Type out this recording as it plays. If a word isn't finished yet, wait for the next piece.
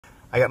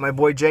I got my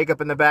boy Jacob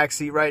in the back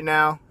seat right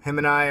now. Him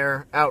and I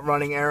are out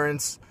running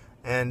errands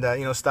and,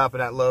 you know,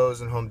 stopping at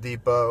Lowe's and Home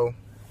Depot,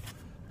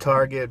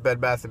 Target,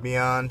 Bed Bath &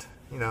 Beyond,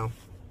 you know.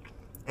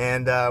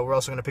 And we're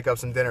also going to pick up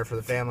some dinner for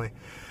the family.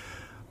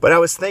 But I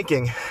was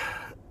thinking,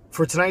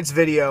 for tonight's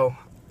video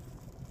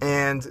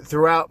and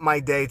throughout my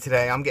day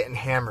today, I'm getting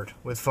hammered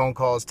with phone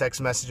calls, text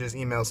messages,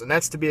 emails. And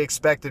that's to be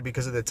expected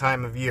because of the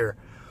time of year.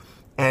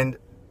 And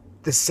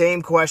the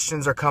same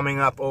questions are coming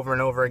up over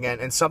and over again.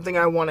 And something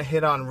I want to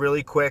hit on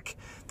really quick,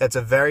 that's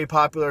a very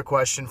popular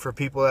question for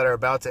people that are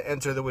about to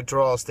enter the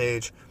withdrawal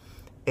stage,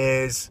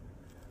 is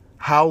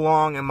how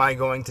long am I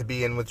going to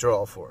be in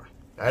withdrawal for?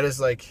 That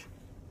is like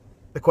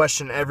the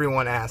question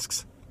everyone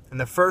asks. And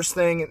the first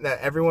thing that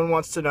everyone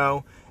wants to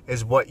know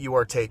is what you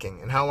are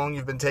taking and how long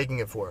you've been taking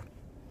it for.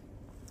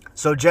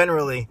 So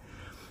generally,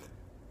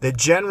 the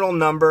general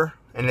number,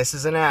 and this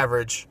is an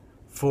average,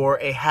 for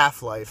a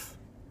half-life,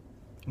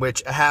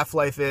 which a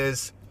half-life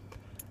is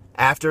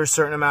after a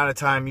certain amount of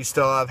time, you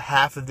still have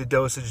half of the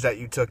dosage that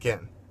you took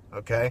in,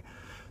 okay?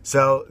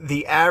 So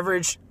the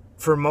average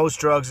for most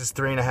drugs is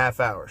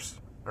 3.5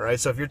 hours, all right?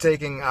 So if you're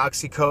taking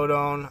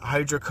oxycodone,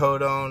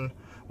 hydrocodone,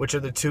 which are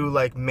the two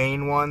like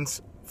main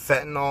ones,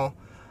 fentanyl,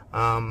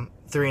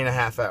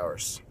 3.5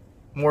 hours.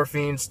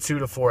 Morphine's 2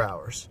 to 4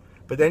 hours.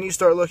 But then you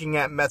start looking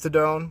at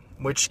methadone,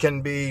 which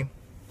can be,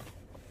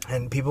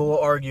 and people will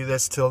argue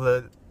this till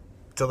the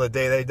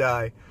day they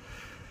die,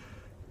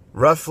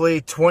 roughly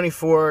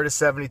 24 to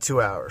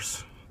 72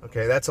 hours.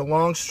 Okay, that's a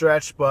long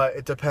stretch, but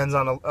it depends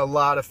on a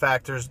lot of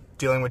factors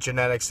dealing with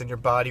genetics and your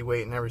body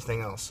weight and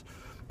everything else.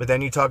 But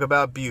then you talk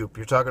about bupe,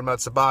 you're talking about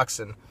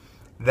Suboxone.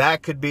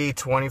 That could be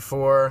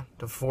 24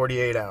 to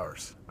 48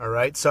 hours, all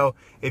right? So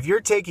if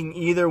you're taking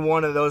either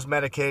one of those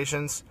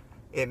medications,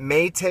 it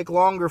may take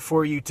longer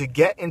for you to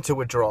get into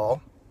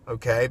withdrawal,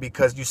 okay,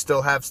 because you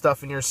still have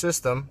stuff in your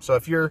system. So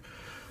if you're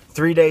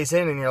 3 days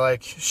in and you're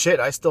like, shit,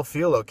 I still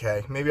feel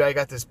okay. Maybe I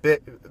got this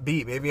beat.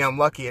 Maybe I'm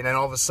lucky. And then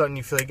all of a sudden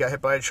you feel you got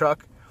hit by a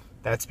truck.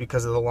 That's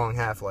because of the long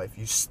half-life.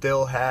 You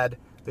still had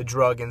the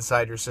drug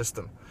inside your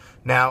system.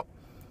 Now,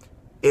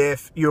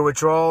 if your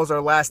withdrawals are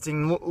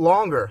lasting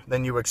longer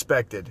than you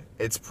expected,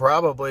 it's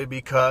probably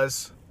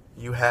because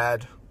you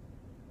had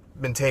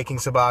been taking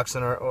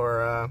Suboxone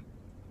or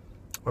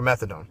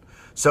methadone.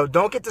 So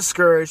don't get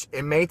discouraged.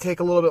 It may take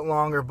a little bit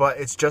longer, but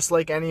it's just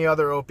like any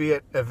other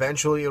opiate.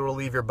 Eventually it will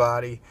leave your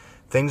body.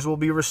 Things will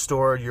be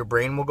restored. Your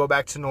brain will go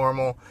back to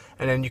normal.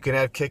 And then you can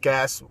have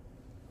kick-ass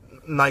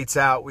nights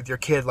out with your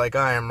kid like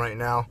I am right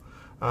now,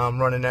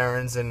 running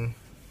errands and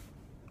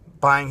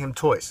buying him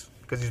toys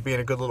because he's being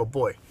a good little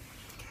boy.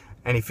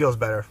 And he feels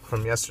better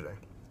from yesterday.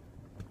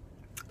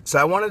 So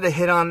I wanted to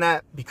hit on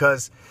that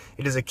because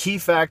it is a key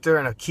factor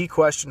and a key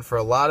question for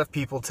a lot of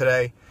people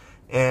today.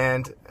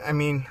 And, I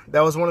mean,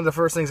 that was one of the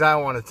first things I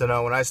wanted to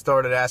know when I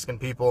started asking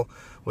people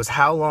was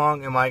how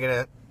long am I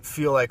going to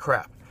feel like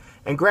crap?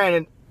 And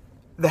granted,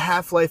 the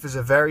half-life is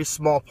a very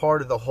small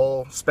part of the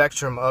whole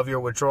spectrum of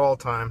your withdrawal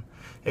time.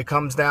 It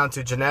comes down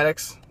to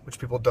genetics, which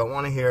people don't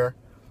want to hear.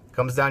 It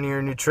comes down to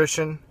your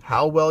nutrition,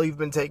 how well you've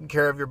been taking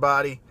care of your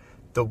body,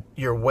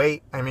 your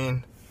weight. I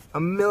mean,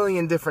 a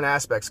million different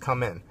aspects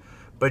come in.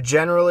 But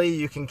generally,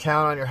 you can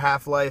count on your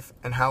half-life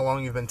and how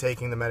long you've been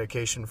taking the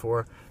medication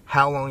for,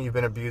 how long you've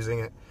been abusing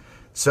it.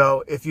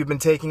 So if you've been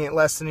taking it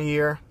less than a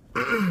year,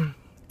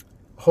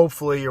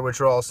 hopefully your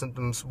withdrawal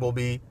symptoms will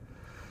be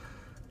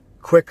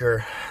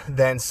quicker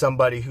than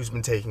somebody who's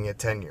been taking it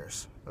 10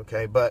 years.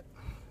 Okay, but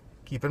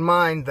keep in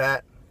mind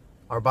that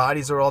our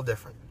bodies are all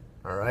different.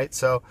 All right,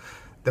 so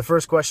the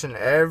first question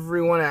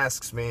everyone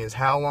asks me is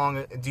how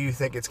long do you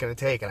think it's going to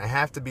take? And I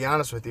have to be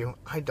honest with you,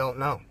 I don't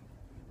know.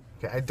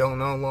 Okay, I don't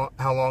know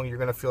how long you're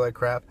going to feel like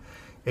crap.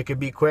 It could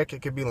be quick,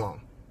 it could be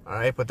long. All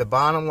right, but the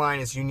bottom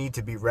line is you need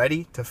to be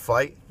ready to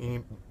fight.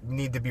 You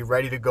need to be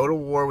ready to go to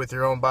war with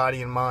your own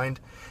body and mind,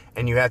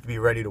 and you have to be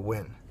ready to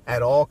win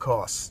at all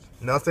costs.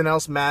 Nothing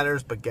else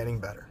matters but getting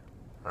better.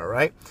 All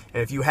right,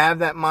 and if you have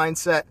that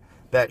mindset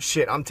that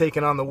shit, I'm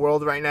taking on the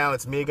world right now,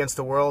 it's me against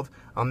the world,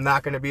 I'm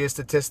not going to be a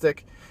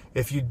statistic.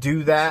 If you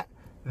do that,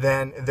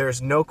 then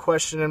there's no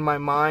question in my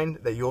mind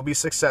that you'll be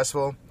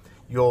successful.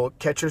 You'll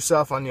catch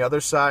yourself on the other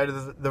side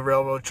of the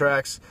railroad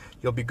tracks.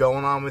 You'll be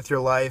going on with your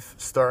life,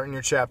 starting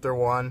your chapter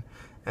 1,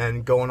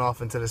 and going off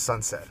into the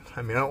sunset.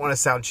 I mean, I don't want to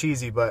sound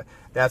cheesy, but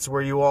that's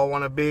where you all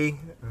want to be.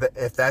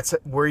 If that's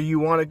where you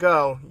want to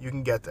go, you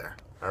can get there.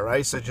 All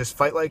right? So just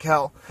fight like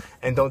hell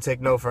and don't take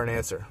no for an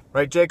answer.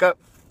 Right, Jacob?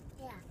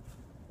 Yeah.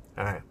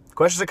 All right.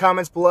 Questions or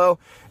comments below.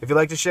 If you'd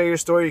like to share your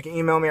story, you can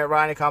email me at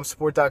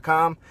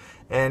ryan@compsupport.com.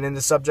 And in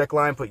the subject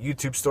line, put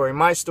YouTube story,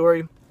 my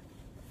story.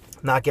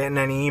 Not getting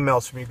any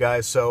emails from you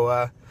guys, so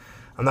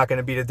I'm not going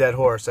to beat a dead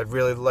horse. I'd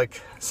really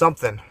like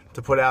something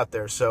to put out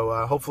there,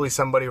 so hopefully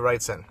somebody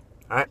writes in.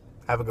 All right,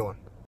 have a good one.